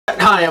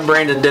Hi, I'm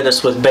Brandon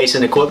Dennis with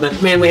Basin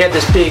Equipment. Man, we had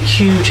this big,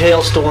 huge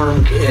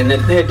hailstorm, and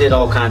it did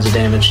all kinds of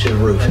damage to the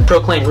roof. And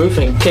Proclaim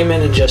Roofing came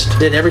in and just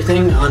did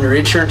everything under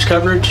insurance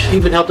coverage,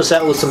 even helped us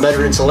out with some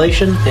better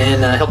insulation,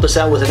 and helped us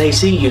out with an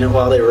AC unit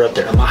while they were up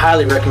there. I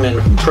highly recommend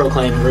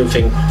Proclaim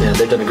Roofing. Yeah,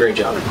 they've done a great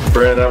job.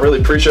 Brandon, I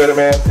really appreciate it,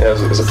 man.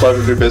 Yeah, it's a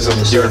pleasure to do business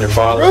with you and your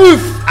father.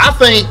 Roof, I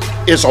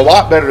think, is a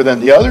lot better than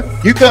the other.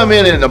 You come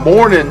in the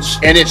mornings,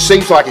 and it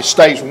seems like it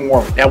stays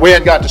warm. Now, we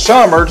hadn't got to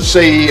summer to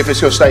see if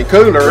it's going to stay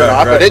cooler or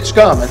not, but it's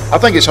coming. I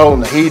think it's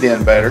holding the heat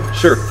in better.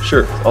 Sure.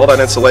 All that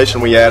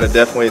insulation we added,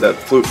 definitely that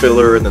flute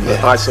filler and then the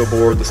ISO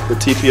board, the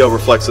TPO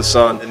reflects the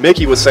sun. And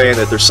Mickey was saying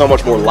that there's so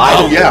much more light.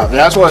 Oh, yeah,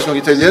 that's what I was going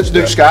to get to. Those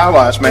new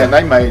skylights, man,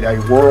 they made a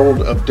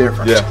world of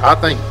difference. Yeah. I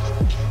think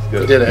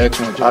you did an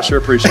excellent job. I sure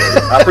appreciate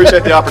it. I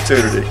appreciate the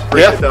opportunity.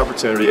 The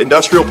opportunity.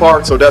 Industrial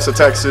Parks, Odessa,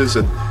 Texas,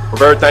 and we're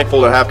very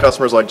thankful to have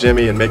customers like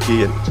Jimmy and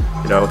Mickey, and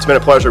it's been a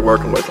pleasure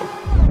working with them.